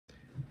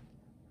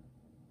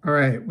All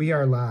right, we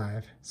are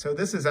live. So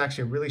this is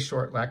actually a really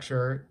short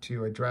lecture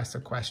to address a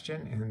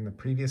question in the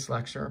previous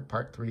lecture,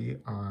 part 3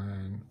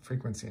 on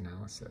frequency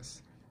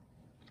analysis.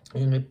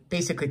 And it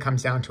basically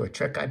comes down to a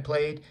trick I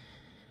played,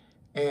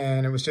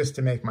 and it was just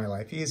to make my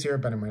life easier,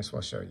 but I might as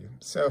well show you.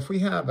 So if we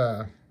have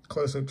a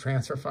closed loop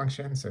transfer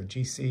function, so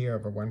GC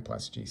over 1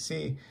 plus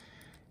GC,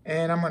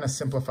 and I'm going to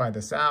simplify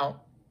this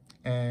out,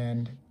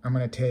 and I'm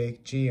going to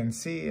take G and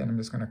C, and I'm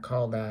just going to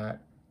call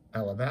that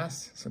L of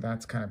S. So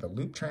that's kind of the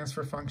loop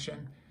transfer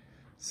function.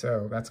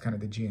 So that's kind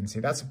of the G and C.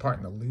 That's the part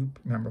in the loop,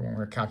 remember when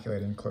we're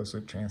calculating closed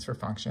loop transfer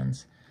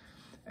functions.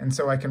 And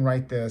so I can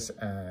write this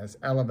as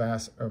L of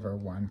S over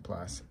 1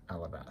 plus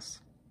L of S.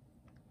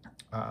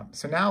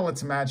 So now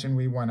let's imagine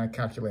we want to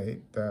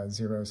calculate the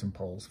zeros and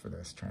poles for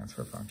this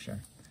transfer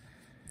function.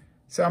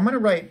 So I'm going to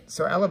write,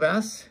 so L of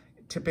S,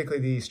 typically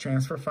these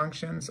transfer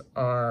functions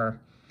are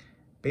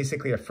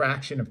basically a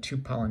fraction of two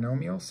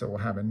polynomials. So we'll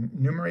have a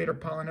numerator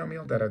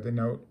polynomial that I'll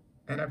denote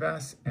N of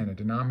S and a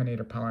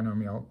denominator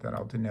polynomial that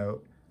I'll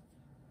denote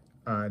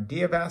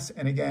D of S.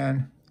 And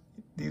again,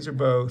 these are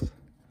both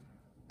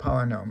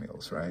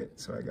polynomials, right?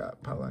 So I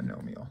got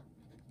polynomial.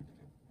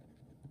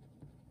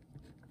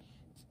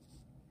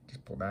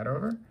 Just pull that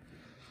over.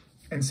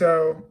 And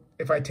so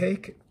if I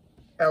take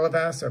L of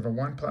S over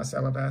 1 plus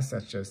L of S,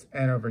 that's just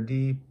N over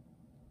D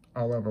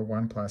all over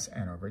 1 plus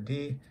N over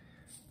D.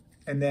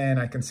 And then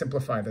I can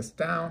simplify this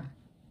down.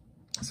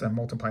 So I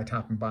multiply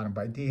top and bottom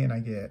by D, and I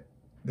get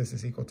this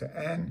is equal to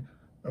N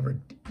over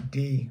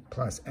D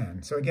plus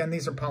N. So again,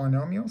 these are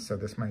polynomials. So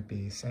this might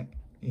be,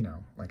 you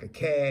know, like a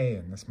K,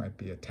 and this might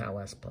be a tau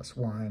S plus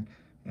 1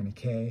 and a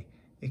K.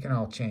 It can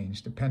all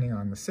change depending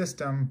on the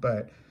system,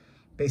 but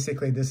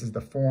basically this is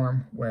the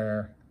form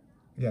where,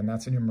 again,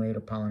 that's a numerator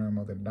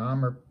polynomial, the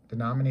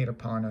denominator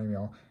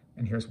polynomial,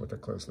 and here's what the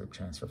closed loop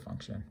transfer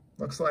function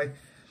looks like.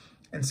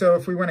 And so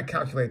if we want to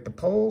calculate the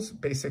poles,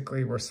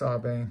 basically we're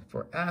solving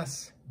for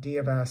S, D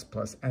of S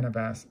plus N of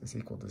S is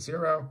equal to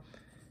 0.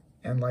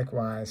 And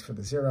likewise for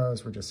the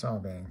zeros, we're just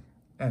solving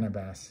N of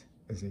S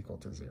is equal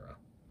to 0.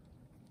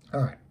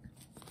 All right.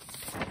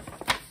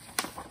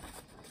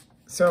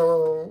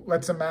 So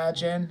let's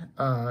imagine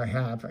I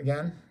have,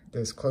 again,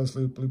 this closed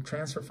loop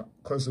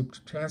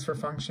transfer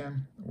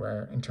function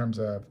where in terms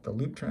of the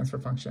loop transfer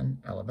function,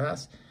 L of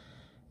S.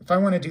 If I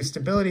want to do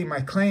stability,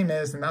 my claim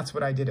is, and that's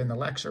what I did in the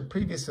lecture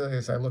previously,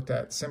 is I looked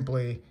at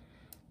simply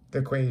the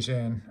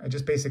equation. I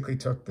just basically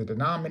took the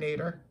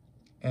denominator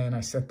and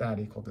I set that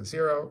equal to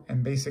 0.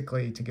 And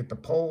basically to get the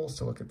poles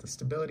to look at the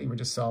stability, we're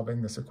just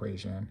solving this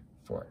equation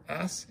for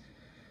S.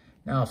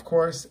 Now, of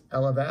course,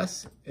 L of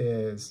S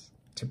is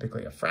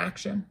typically a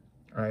fraction,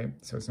 right?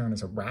 So it's known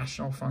as a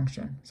rational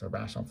function. So a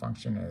rational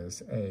function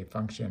is a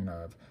function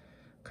of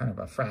kind of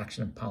a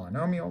fraction of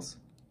polynomials.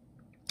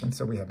 And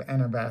so we have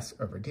N of S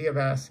over D of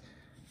S.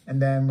 And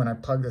then when I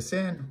plug this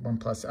in, 1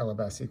 plus L of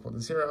S equal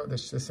to 0,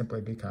 this just simply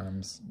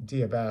becomes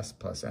D of S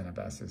plus N of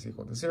S is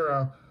equal to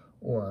 0,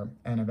 or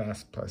N of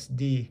S plus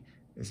D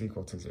is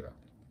equal to 0.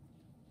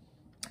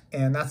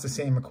 And that's the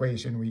same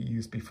equation we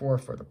used before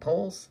for the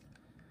poles.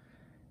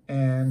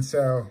 And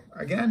so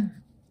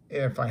again,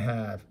 if I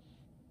have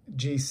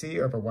GC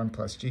over 1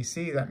 plus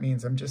GC, that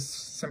means I'm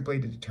just simply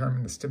to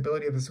determine the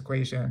stability of this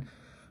equation,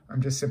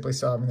 I'm just simply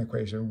solving the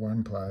equation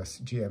 1 plus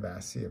G of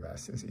S, C of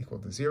S is equal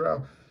to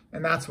 0.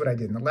 And that's what I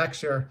did in the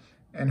lecture.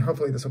 And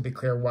hopefully this will be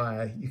clear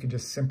why you can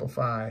just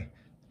simplify,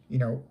 you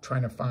know,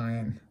 trying to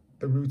find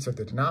the roots of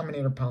the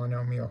denominator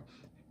polynomial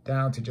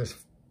down to just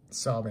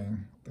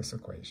solving this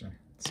equation.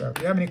 So if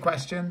you have any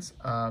questions,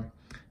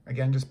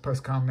 again, just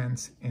post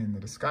comments in the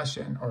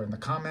discussion or in the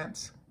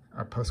comments,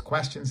 or post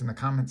questions in the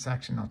comment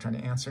section. I'll try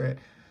to answer it.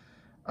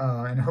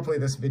 And hopefully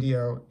this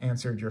video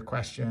answered your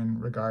question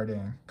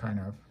regarding kind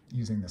of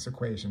using this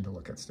equation to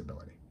look at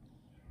stability.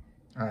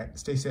 All right,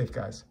 stay safe,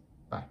 guys.